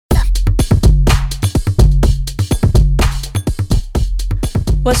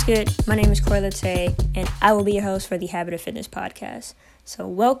What's good? My name is Corey Latte, and I will be your host for the Habit of Fitness podcast. So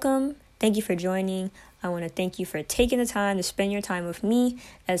welcome. Thank you for joining. I want to thank you for taking the time to spend your time with me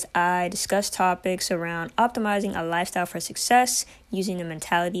as I discuss topics around optimizing a lifestyle for success using the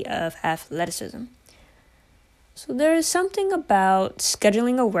mentality of athleticism. So there is something about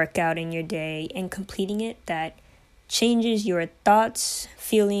scheduling a workout in your day and completing it that changes your thoughts,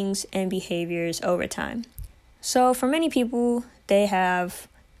 feelings, and behaviors over time. So for many people, they have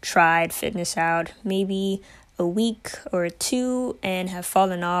tried fitness out maybe a week or two and have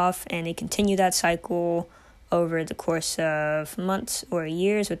fallen off, and they continue that cycle over the course of months or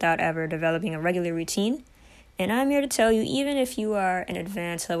years without ever developing a regular routine. And I'm here to tell you, even if you are an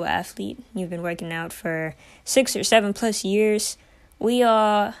advanced level athlete, you've been working out for 6 or 7 plus years, we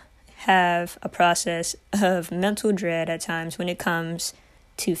all have a process of mental dread at times when it comes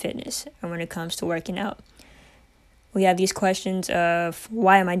to fitness or when it comes to working out. We have these questions of,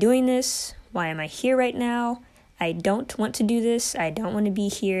 why am I doing this? Why am I here right now? I don't want to do this. I don't want to be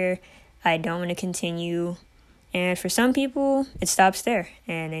here. I don't want to continue. And for some people, it stops there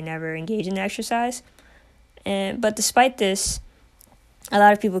and they never engage in exercise. But despite this, a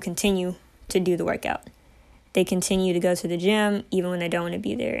lot of people continue to do the workout. They continue to go to the gym even when they don't want to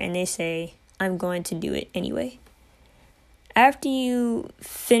be there. And they say, I'm going to do it anyway. After you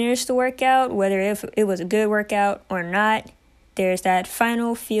finish the workout, whether if it was a good workout or not, there's that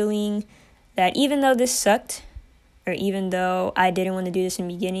final feeling that even though this sucked, or even though I didn't want to do this in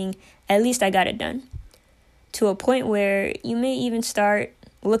the beginning, at least I got it done. To a point where you may even start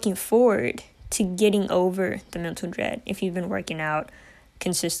looking forward to getting over the mental dread if you've been working out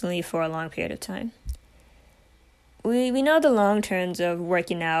consistently for a long period of time. We know the long terms of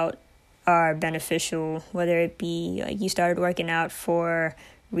working out are beneficial, whether it be like you started working out for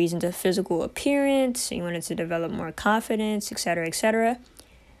reasons of physical appearance, you wanted to develop more confidence, etc., etc.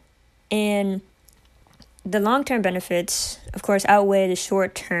 And the long-term benefits, of course, outweigh the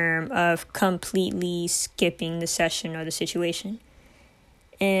short-term of completely skipping the session or the situation.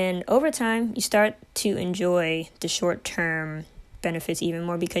 And over time, you start to enjoy the short-term benefits even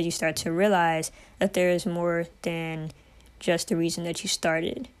more because you start to realize that there is more than just the reason that you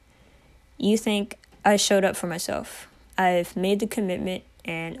started. You think, I showed up for myself. I've made the commitment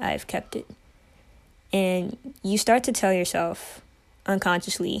and I've kept it. And you start to tell yourself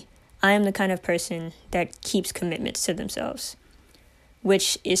unconsciously, I am the kind of person that keeps commitments to themselves,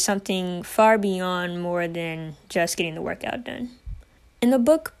 which is something far beyond more than just getting the workout done. In the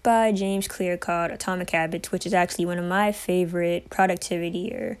book by James Clear called Atomic Habits, which is actually one of my favorite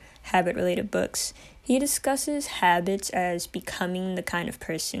productivity or habit-related books, he discusses habits as becoming the kind of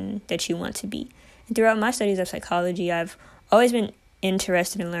person that you want to be. And throughout my studies of psychology, I've always been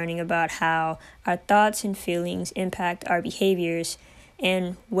interested in learning about how our thoughts and feelings impact our behaviors,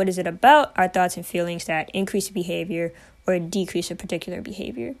 and what is it about our thoughts and feelings that increase a behavior or decrease a particular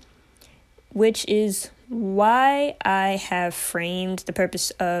behavior. Which is why I have framed the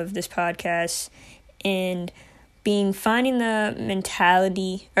purpose of this podcast in finding the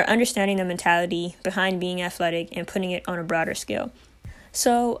mentality or understanding the mentality behind being athletic and putting it on a broader scale.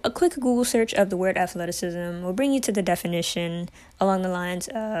 So a quick Google search of the word athleticism will bring you to the definition along the lines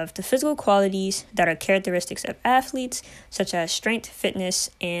of the physical qualities that are characteristics of athletes, such as strength,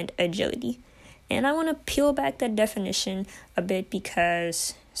 fitness, and agility. And I want to peel back that definition a bit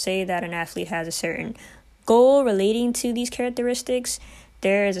because say that an athlete has a certain goal relating to these characteristics,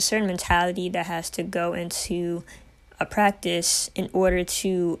 there is a certain mentality that has to go into a practice in order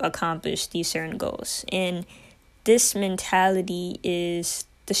to accomplish these certain goals. And this mentality is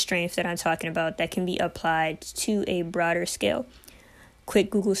the strength that I'm talking about that can be applied to a broader scale.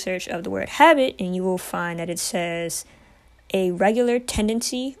 Quick Google search of the word habit, and you will find that it says a regular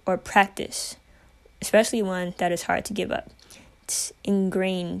tendency or practice, especially one that is hard to give up. It's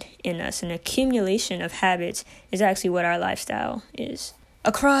ingrained in us. An accumulation of habits is actually what our lifestyle is.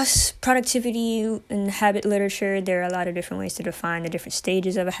 Across productivity and habit literature, there are a lot of different ways to define the different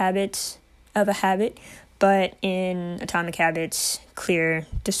stages of a habit. But in Atomic Habits, Clear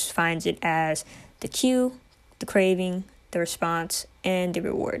defines it as the cue, the craving, the response, and the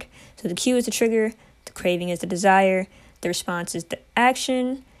reward. So the cue is the trigger, the craving is the desire, the response is the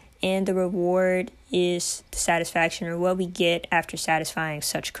action, and the reward is the satisfaction or what we get after satisfying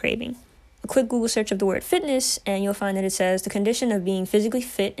such craving. A quick Google search of the word fitness, and you'll find that it says the condition of being physically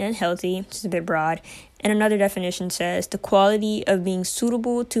fit and healthy, which is a bit broad. And another definition says the quality of being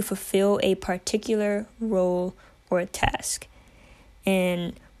suitable to fulfill a particular role or task.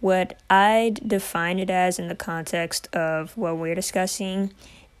 And what I'd define it as in the context of what we're discussing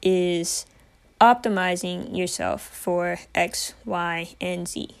is optimizing yourself for X, Y, and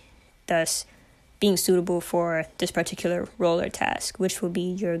Z, thus being suitable for this particular role or task, which will be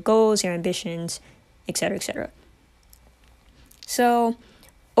your goals, your ambitions, etc., etc. So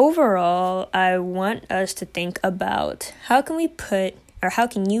overall, I want us to think about how can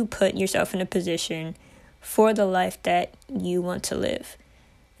you put yourself in a position for the life that you want to live.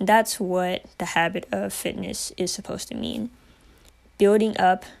 That's what the habit of fitness is supposed to mean. Building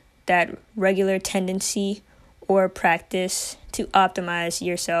up that regular tendency or practice to optimize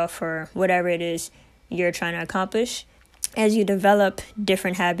yourself for whatever it is you're trying to accomplish. As you develop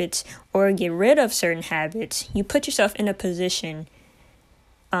different habits or get rid of certain habits, you put yourself in a position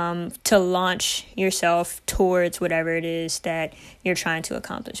to launch yourself towards whatever it is that you're trying to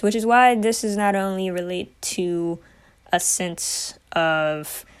accomplish, which is why this is not only relate to a sense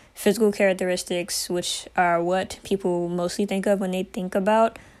of physical characteristics, which are what people mostly think of when they think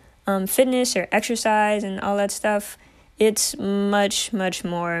about fitness or exercise and all that stuff. It's much, much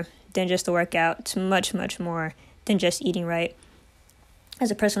more than just a workout. It's much, much more than just eating right.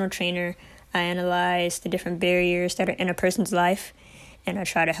 As a personal trainer, I analyze the different barriers that are in a person's life, and I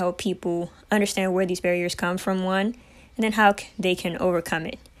try to help people understand where these barriers come from, one, and then how they can overcome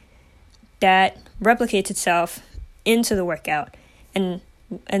it. That replicates itself into the workout, and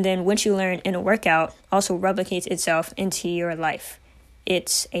then once you learn in a workout, also replicates itself into your life.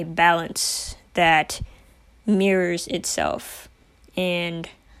 It's a balance that mirrors itself. And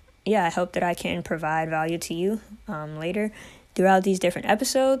yeah, I hope that I can provide value to you later throughout these different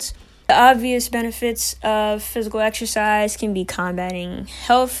episodes. The obvious benefits of physical exercise can be combating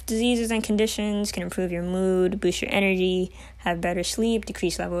health diseases and conditions, can improve your mood, boost your energy, have better sleep,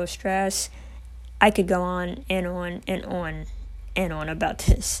 decrease level of stress. I could go on and on and on and on about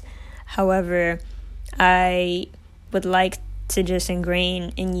this. However, I would like to just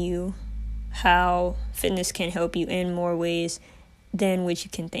ingrain in you how fitness can help you in more ways than what you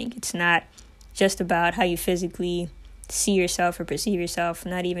can think. It's not just about how you physically see yourself or perceive yourself,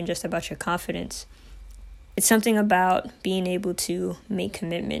 not even just about your confidence. It's something about being able to make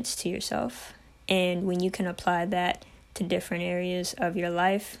commitments to yourself. And when you can apply that to different areas of your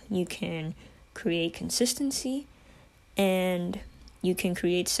life, you can create consistency and you can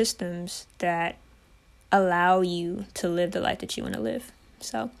create systems that allow you to live the life that you want to live.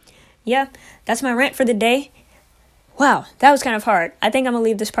 So, yeah, that's my rant for the day. Wow, that was kind of hard. I think I'm going to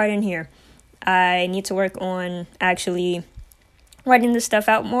leave this part in here. I need to work on actually writing this stuff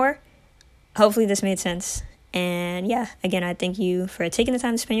out more. Hopefully this made sense. And yeah, again, I thank you for taking the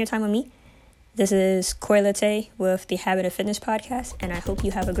time to spend your time with me. This is Koi Latte with the Habit of Fitness podcast, and I hope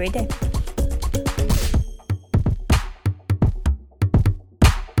you have a great day.